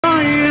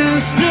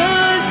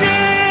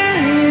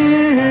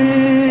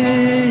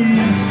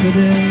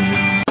yesterday.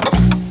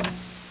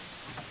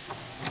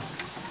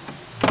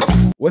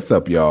 What's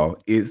up, y'all?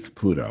 It's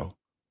Pluto.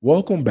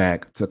 Welcome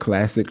back to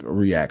Classic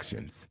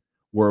Reactions,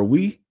 where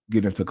we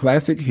get into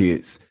classic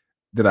hits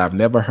that I've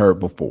never heard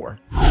before.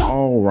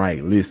 All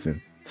right,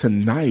 listen.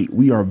 Tonight,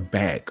 we are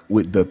back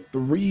with the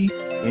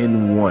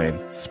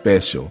 3-in-1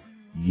 special.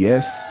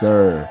 Yes,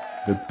 sir.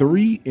 The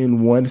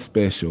 3-in-1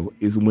 special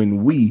is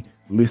when we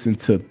listen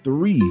to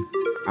 3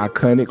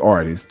 iconic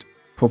artists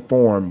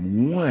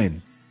perform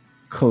one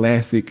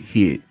classic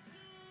hit.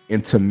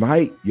 And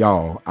tonight,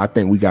 y'all, I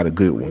think we got a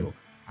good one.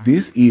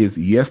 This is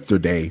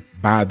Yesterday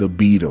by the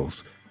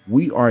Beatles.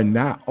 We are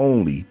not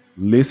only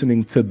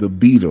listening to the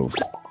Beatles,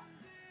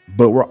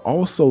 but we're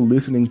also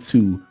listening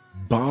to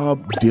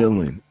Bob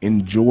Dylan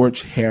and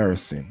George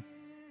Harrison.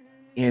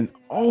 And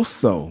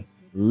also,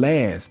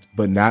 last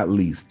but not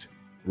least,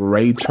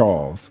 Ray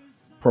Charles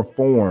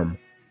perform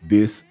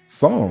this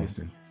song.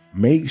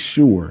 Make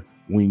sure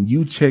when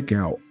you check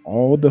out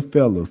all the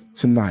fellas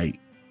tonight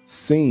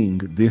sing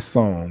this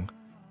song,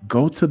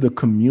 go to the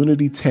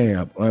community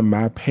tab on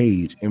my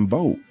page and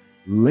vote.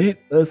 Let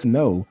us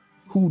know,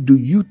 who do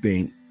you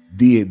think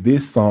did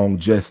this song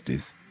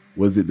justice?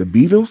 Was it the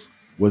Beatles?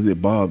 Was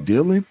it Bob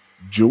Dylan?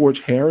 George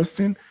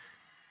Harrison?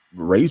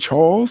 Ray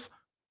Charles?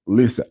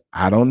 Listen,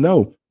 I don't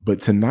know. But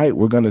tonight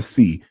we're going to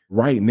see.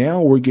 Right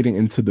now we're getting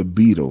into the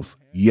Beatles,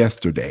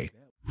 Yesterday.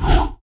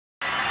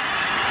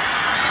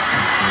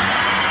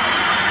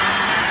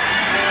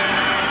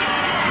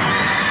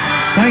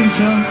 Thanks,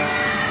 Sean.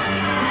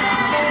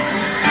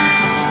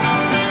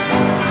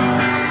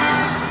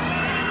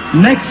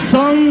 Next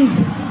song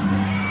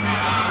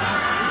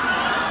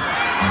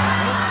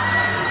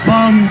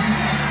from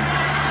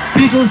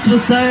Beatles for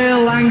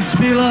Sale,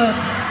 Langspieler,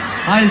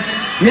 heißt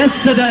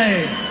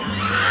Yesterday.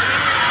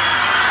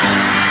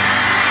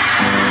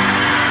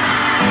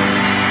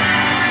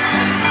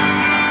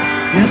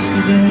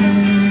 Yesterday,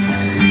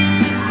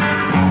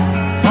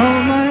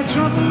 all my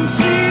troubles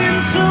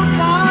seem so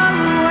far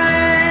away.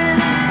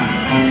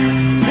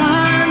 I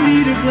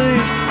need a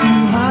place to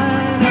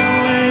hide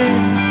away.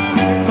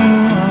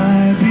 Oh,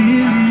 I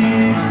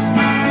believe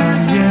in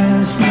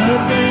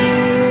yesterday.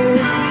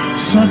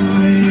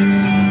 Suddenly,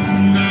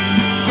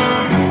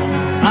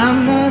 I'm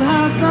not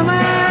half the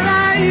man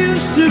I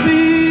used to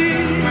be.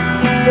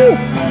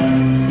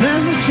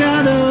 There's a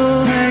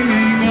shadow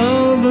hanging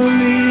over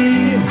me.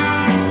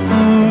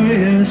 Oh,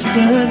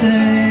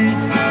 yesterday,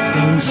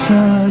 and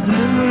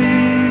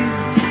suddenly,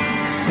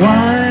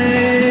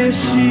 why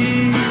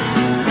she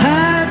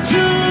had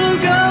to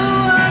go,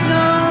 I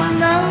don't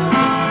know.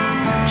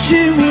 She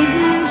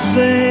wouldn't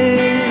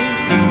say.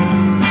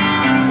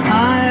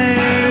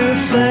 I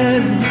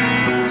said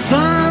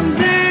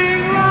something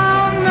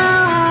wrong.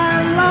 Now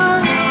I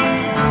long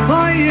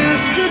for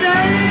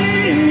yesterday.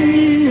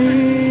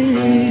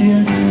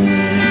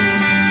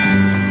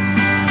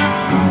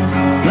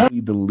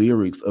 The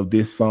lyrics of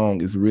this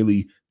song is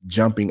really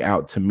jumping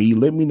out to me.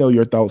 Let me know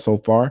your thoughts so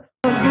far.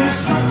 It's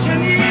such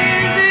an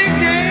easy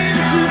game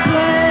to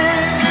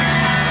play.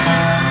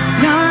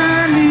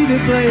 I need a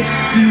place to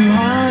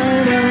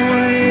hide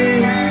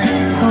away.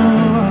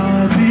 Oh,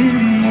 I believe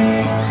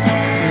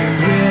in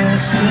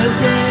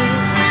yesterday.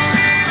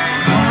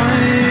 Why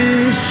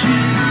she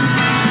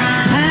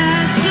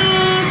had to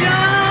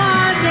go,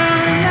 I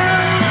don't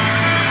know.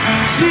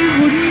 She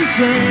wouldn't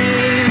say.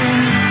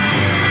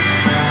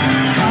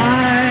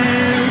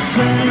 I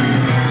said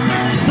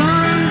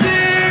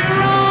something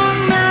wrong.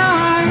 Now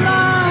I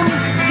long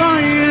for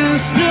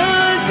yesterday.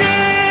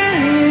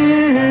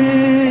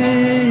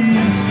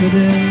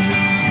 Yesterday,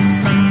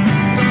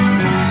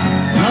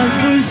 love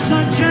was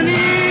such an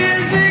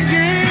easy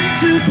game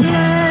to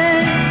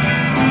play.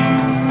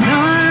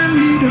 Now I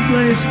need a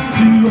place to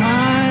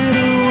hide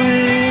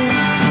away.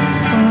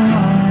 Oh,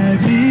 I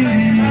believe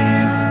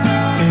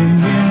in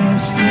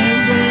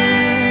yesterday.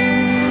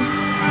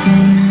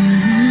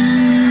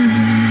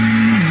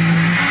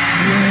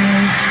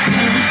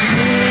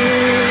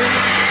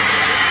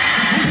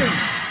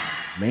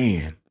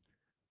 Man,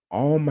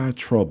 all my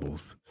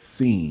troubles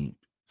seemed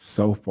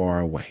so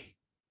far away.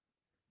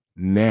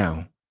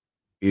 Now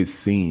it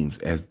seems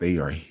as they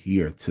are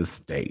here to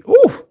stay.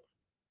 Ooh!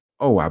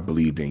 Oh, I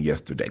believed in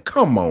yesterday.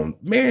 Come on,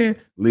 man.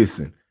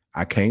 Listen,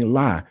 I can't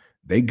lie.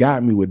 They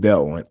got me with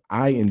that one.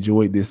 I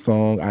enjoyed this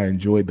song. I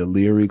enjoyed the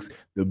lyrics.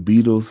 The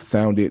Beatles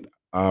sounded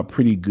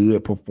pretty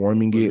good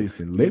performing it.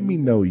 Listen, let me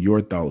know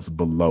your thoughts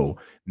below.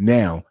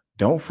 Now,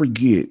 don't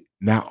forget,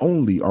 not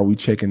only are we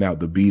checking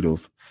out the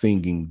Beatles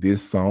singing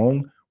this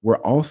song, we're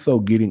also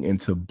getting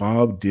into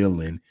Bob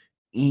Dylan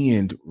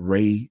and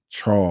Ray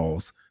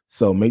Charles.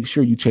 So make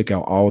sure you check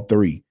out all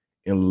 3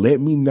 and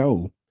let me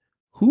know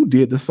who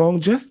did the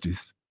song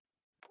justice.